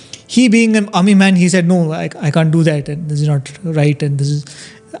he, being an army man, he said, no, I can't do that, and this is not right, and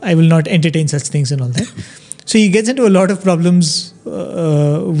I will not entertain such things and all that. So he gets into a lot of problems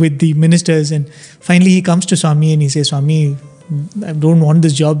with the ministers, and finally he comes to Swami and he says, Swami, I don't want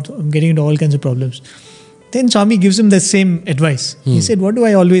this job. I'm getting into all kinds of problems. Then Swami gives him the same advice. He said, what do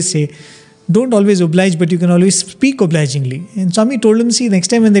I always say? Don't always oblige, but you can always speak obligingly. And Swami told him, see, next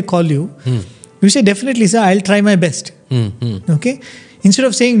time when they call you, you say, definitely, sir, I'll try my best. Okay? Instead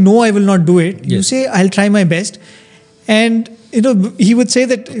of saying, no, I will not do it, you say, I'll try my best. And, he would say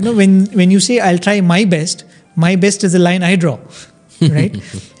that, when you say, I'll try my best is the line I draw. Right?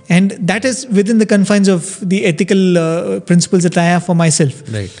 And that is within the confines of the ethical principles that I have for myself.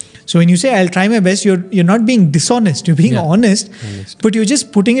 Right. So when you say, I'll try my best, you're not being dishonest, you're being honest, but you're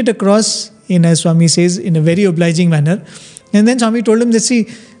just putting it across in, as Swami says, in a very obliging manner. And then Swami told him that, see,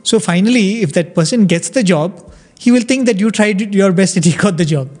 so finally, if that person gets the job, he will think that you tried your best and he got the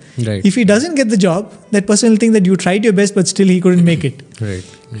job. Right. If he doesn't get the job, that person will think that you tried your best, but still he couldn't make it. Right.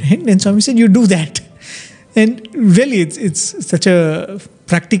 And Swami said, you do that. And really, it's such a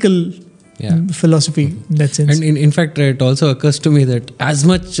practical philosophy in that sense. And in fact, it also occurs to me that as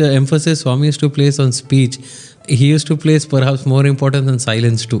much emphasis Swami used to place on speech, he used to place perhaps more important than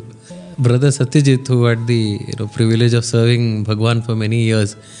silence too. Brother Satyajit, who had the privilege of serving Bhagawan for many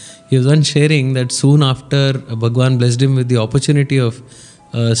years, he was once sharing that soon after Bhagawan blessed him with the opportunity of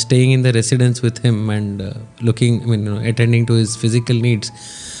staying in the residence with him and attending to his physical needs.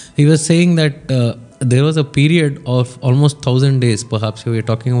 He was saying that there was a period of almost 1,000 days, perhaps we were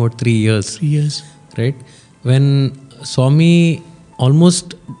talking about 3 years. 3 years. Right? When Swami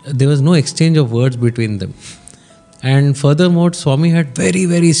there was no exchange of words between them. And furthermore, Swami had very,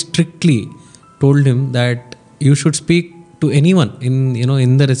 very strictly told him that you should speak to anyone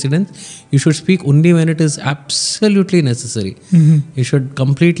in the residence. You should speak only when it is absolutely necessary. You should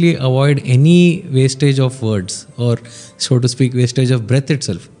completely avoid any wastage of words, or so to speak, wastage of breath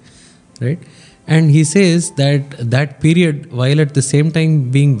itself. Right? And he says that period, while at the same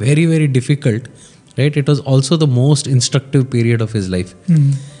time being very, very difficult, right, it was also the most instructive period of his life.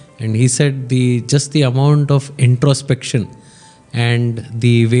 And he said just the amount of introspection and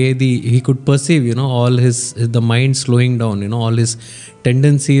the way he could perceive, all the mind slowing down, all his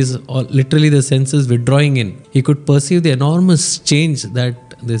tendencies, literally the senses withdrawing in. He could perceive the enormous change that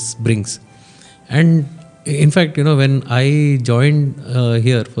this brings. And in fact, when I joined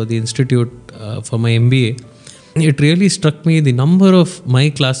here for the institute for my MBA, it really struck me the number of my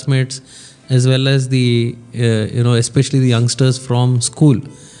classmates as well as the, especially the youngsters from school.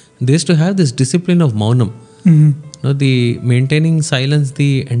 They used to have this discipline of maunam, the maintaining silence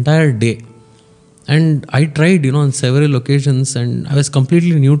the entire day. And I tried, on several occasions, and I was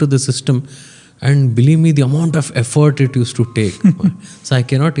completely new to the system. And believe me, the amount of effort it used to take. So I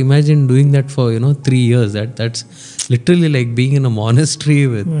cannot imagine doing that for 3 years. That's literally like being in a monastery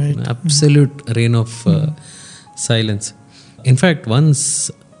with absolute reign of silence. In fact, once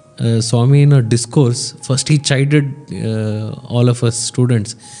Swami in a discourse, first he chided all of us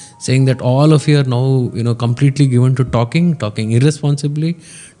students, saying that all of you are now completely given to talking irresponsibly,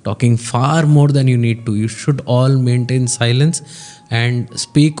 talking far more than you need to. You should all maintain silence and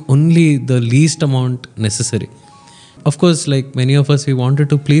speak only the least amount necessary. Of course, like many of us, we wanted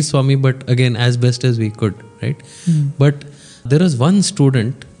to please Swami, but again, as best as we could, right? But there was one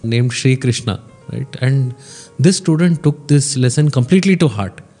student named Sri Krishna, right? And this student took this lesson completely to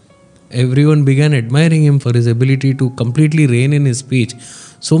heart. Everyone began admiring him for his ability to completely rein in his speech.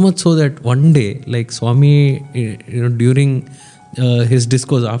 So much so that one day, like Swami, during his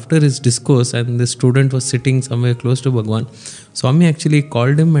discourse, after his discourse, and the student was sitting somewhere close to Bhagawan, Swami actually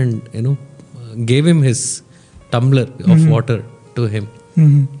called him and gave him his tumbler of water to him.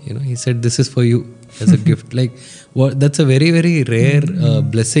 He said, "This is for you as a gift." Like, that's a very, very rare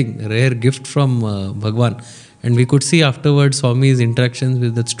blessing, rare gift from Bhagawan. And we could see afterwards Swami's interactions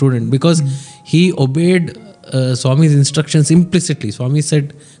with that student, because he obeyed Swami's instructions implicitly. Swami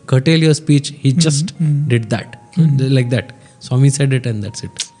said, "Curtail your speech." He just did that, like that. Swami said it, and that's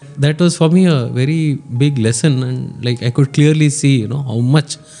it. That was for me a very big lesson, and like I could clearly see, how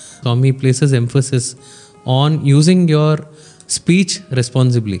much Swami places emphasis on using your speech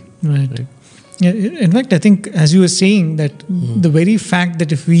responsibly. Right. Yeah, in fact, I think, as you were saying, that the very fact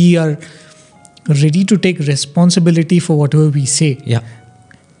that if we are ready to take responsibility for whatever we say,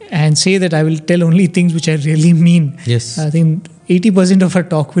 and say that I will tell only things which I really mean, Yes. I think 80% of our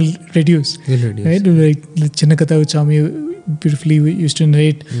talk will reduce. Right? Like the Chinnakatha which Swami beautifully used to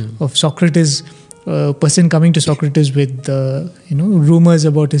narrate of Socrates, a person coming to Socrates with rumors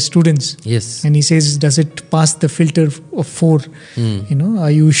about his students. Yes. And he says, does it pass the filter of 4?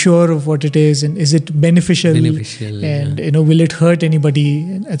 Are you sure of what it is, and is it beneficial? And will it hurt anybody?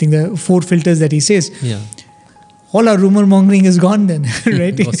 And I think the 4 filters that he says. Yeah. All our rumor mongering is gone then,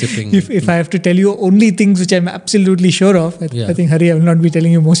 right? Gossiping. If I have to tell you only things which I'm absolutely sure of, I think, Hari, I will not be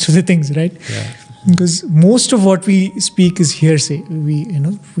telling you most of the things, right? Yeah. Because most of what we speak is hearsay. We,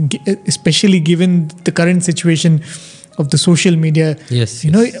 especially given the current situation of the social media,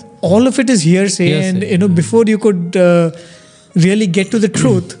 all of it is hearsay. And before you could really get to the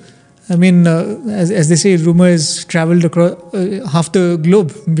truth, I mean, as they say, rumor has traveled across half the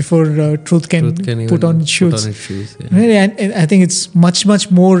globe before truth can put on its shoes. And I think it's much, much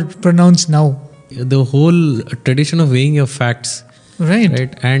more pronounced now. The whole tradition of weighing your facts.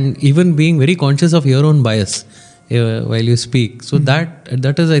 Right. And even being very conscious of your own bias while you speak. So that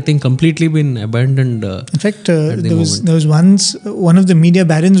has, I think, completely been abandoned. In fact, there was once one of the media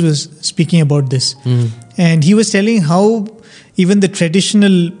barons was speaking about this. And he was telling how even the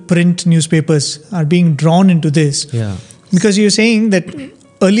traditional print newspapers are being drawn into this. Yeah. Because you're saying that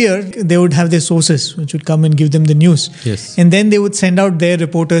earlier they would have their sources which would come and give them the news. Yes. And then they would send out their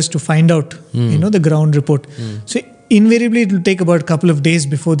reporters to find out, the ground report. So invariably it will take about a couple of days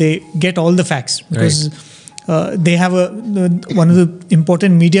before they get all the facts, because they have one of the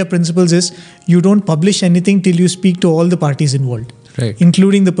important media principles is you don't publish anything till you speak to all the parties involved,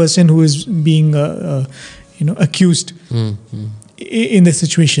 including the person who is being accused in the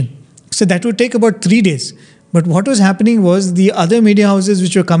situation. So that would take about 3 days. But what was happening was the other media houses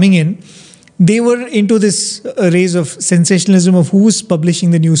which were coming in, they were into this race of sensationalism of who's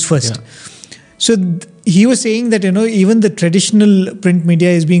publishing the news first. Yeah. So he was saying that, even the traditional print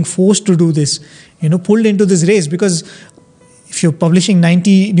media is being forced to do this, pulled into this race, because if you're publishing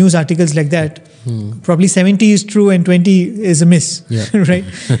 90 news articles like that, probably 70 is true and 20 is a miss, right?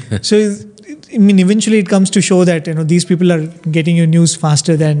 So, I mean, eventually it comes to show that, these people are getting you news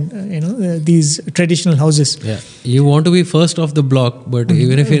faster than, these traditional houses. Yeah. You want to be first off the block, but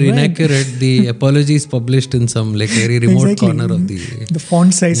even if you're inaccurate, the apology is published in some very remote corner of the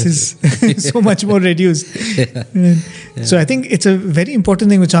font size is so much more reduced. So I think it's a very important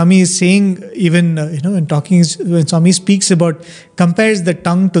thing which Swami is saying, even, when when Swami speaks about, compares the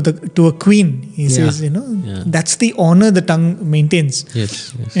tongue to a queen. He says, that's the honor the tongue maintains.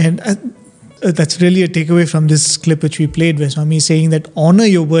 Yes. And that's really a takeaway from this clip which we played, where Swami is saying that honor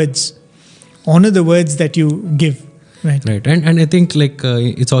your words, honor the words that you give. Right. And I think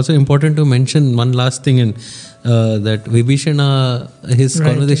it's also important to mention one last thing in that Vibhishana, his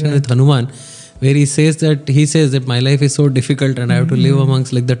conversation with Hanuman, where he says that my life is so difficult and I have to live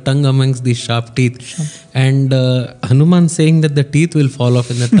amongst the tongue amongst these sharp teeth. And Hanuman saying that the teeth will fall off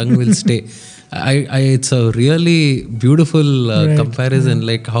and the tongue will stay. It's a really beautiful comparison,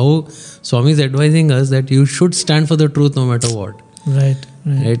 how Swami is advising us that you should stand for the truth no matter what. Right.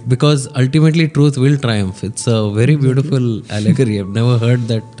 Because ultimately truth will triumph. It's a very beautiful allegory. I've never heard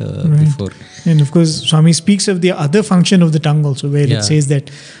that before. And of course, Swami speaks of the other function of the tongue also, where it says that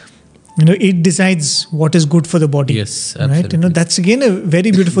it decides what is good for the body. Yes, absolutely. Right? That's again a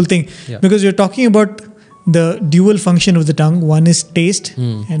very beautiful thing, because you're talking about the dual function of the tongue. One is taste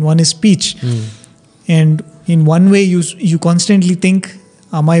and one is speech. And in one way, you constantly think,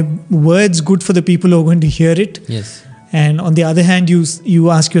 are my words good for the people who are going to hear it? Yes. And on the other hand,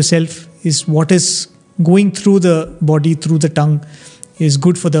 you ask yourself, is what is going through the body, through the tongue, is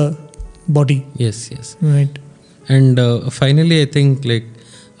good for the body? Yes. Right. And finally, I think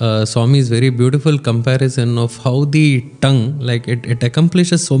Swami's very beautiful comparison of how the tongue, it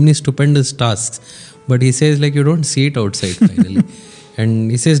accomplishes so many stupendous tasks. But he says you don't see it outside finally.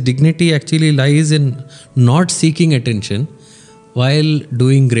 And he says dignity actually lies in not seeking attention while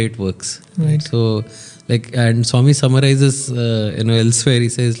doing great works. Right. So and Swami summarizes elsewhere, he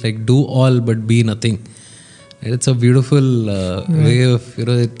says do all but be nothing. And it's a beautiful way of,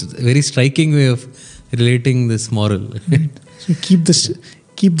 it's a very striking way of relating this moral. Right. So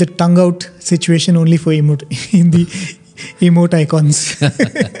keep the tongue out situation only for in the emote icons.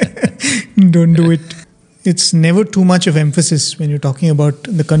 Don't do it. It's never too much of emphasis when you're talking about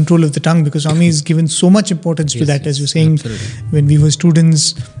the control of the tongue, because Swami has given so much importance to that. As you're saying, absolutely. When we were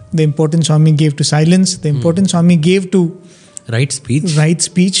students, the importance Swami gave to silence, the importance Swami gave to right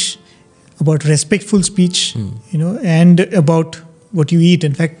speech, about respectful speech, and about what you eat.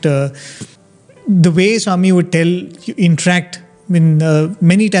 In fact, the way Swami would interact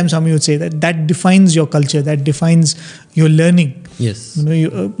Many times Swami would say that defines your culture, that defines your learning. Yes.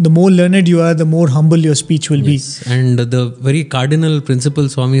 The more learned you are, the more humble your speech will be. And the very cardinal principle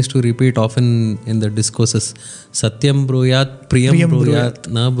Swami used to repeat often in the discourses: Satyam bruyat, priyam bruyat,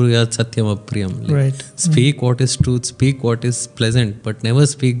 na bruyat satyam apriyam. Right. Speak what is truth, speak what is pleasant, but never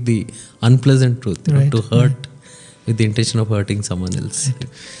speak the unpleasant truth, to hurt with the intention of hurting someone else. Right.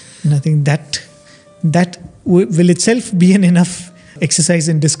 And I think that will itself be an enough exercise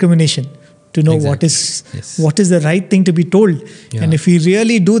in discrimination to know what is the right thing to be told. Yeah. And if we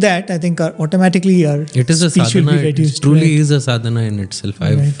really do that, I think automatically our speech will be reduced. It truly is a sadhana in itself.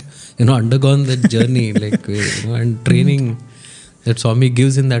 I've undergone that journey and training that Swami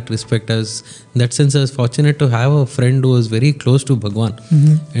gives in that respect. In that sense, I was fortunate to have a friend who was very close to Bhagawan.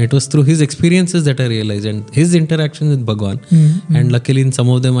 And it was through his experiences that I realized, and his interaction with Bhagawan. And luckily in some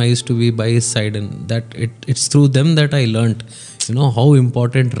of them I used to be by his side, and that it's through them that I learned how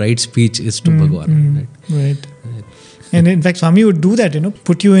important right speech is to Bhagawan. Right. And in fact, Swami would do that,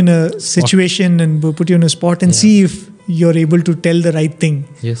 put you in a situation and put you in a spot and see if you're able to tell the right thing.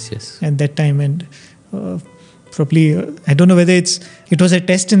 Yes. At that time. And probably, I don't know whether it was a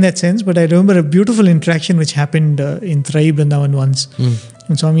test in that sense, but I remember a beautiful interaction which happened in Trai Vrindavan once.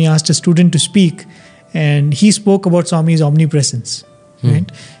 And Swami asked a student to speak, and he spoke about Swami's omnipresence. Right?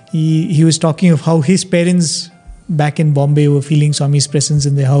 He was talking of how his parents back in Bombay were feeling Swami's presence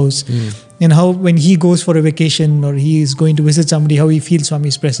in their house, and how when he goes for a vacation or he is going to visit somebody, how he feels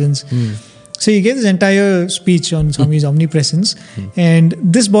Swami's presence. So he gave this entire speech on Swami's omnipresence, and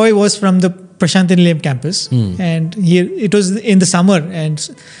this boy was from the Prashant Nilayam campus, and it was in the summer, and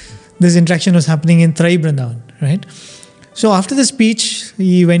this interaction was happening in Trai Vrindavan, right? So after the speech,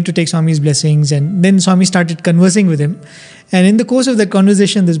 he went to take Swami's blessings, and then Swami started conversing with him. And in the course of that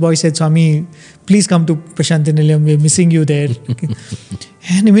conversation, this boy said, "Swami, please come to Prashant Nilayam, we're missing you there."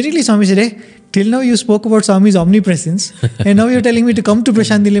 And immediately Swami said, "Hey, till now you spoke about Swami's omnipresence, and now you're telling me to come to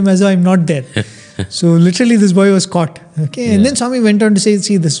Prashant Nilayam as though I'm not there." So literally this boy was caught. And then Swami went on to say,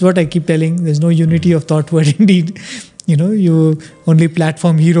 "See, this is what I keep telling. There's no unity of thought, word and deed. You only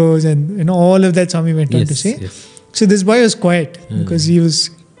platform heroes," and all of that Swami went on to say. So this boy was quiet because he was,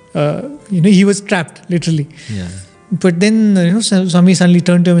 he was trapped, literally. But then, Swami suddenly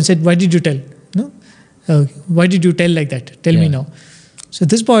turned to him and said, "Why did you tell? Why did you tell like that? Tell me now." So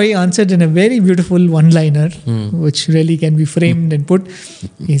this boy answered in a very beautiful one-liner, which really can be framed and put.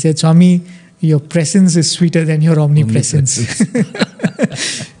 He said, "Swami, your presence is sweeter than your omnipresence."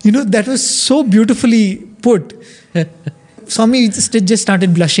 That was so beautifully put. Swami just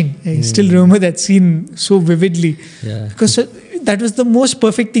started blushing. I still remember that scene so vividly. Because that was the most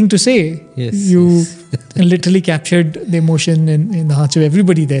perfect thing to say. You literally captured the emotion in the hearts of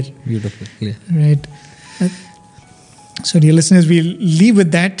everybody there. Beautiful. Right. So dear listeners, we'll leave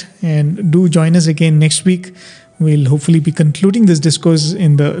with that, and do join us again next week. We'll hopefully be concluding this discourse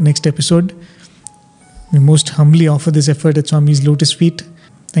in the next episode. We most humbly offer this effort at Swami's lotus feet.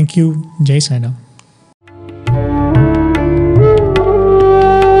 Thank you. Jai Sai Ram.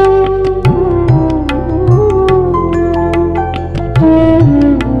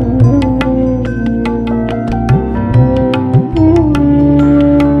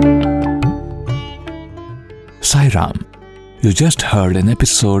 Sai Ram. You just heard an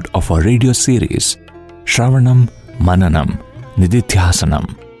episode of our radio series, Shravanam Mananam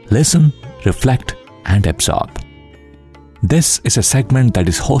Nidhidhyasanam. Listen, reflect, and absorb. This is a segment that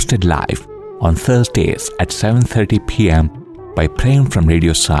is hosted live on Thursdays at 7:30 p.m. by Prem from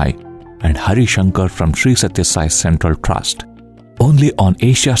Radio Sai and Hari Shankar from Sri Sathya Sai Central Trust, only on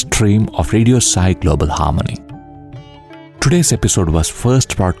Asia stream of Radio Sai Global Harmony. Today's episode was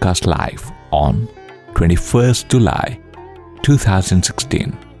first broadcast live on 21st July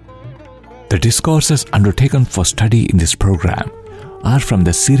 2016. The discourses undertaken for study in this program are from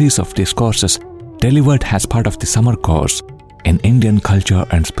the series of discourses delivered as part of the summer course in Indian Culture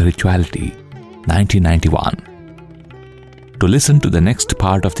and Spirituality, 1991. To listen to the next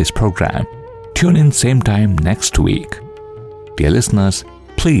part of this program, tune in same time next week. Dear listeners,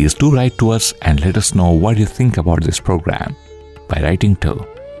 please do write to us and let us know what you think about this program by writing to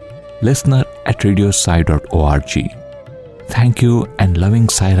listener@radiosai.org. Thank you and loving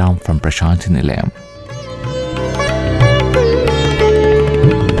Sai Ram from Prashant Nilayam.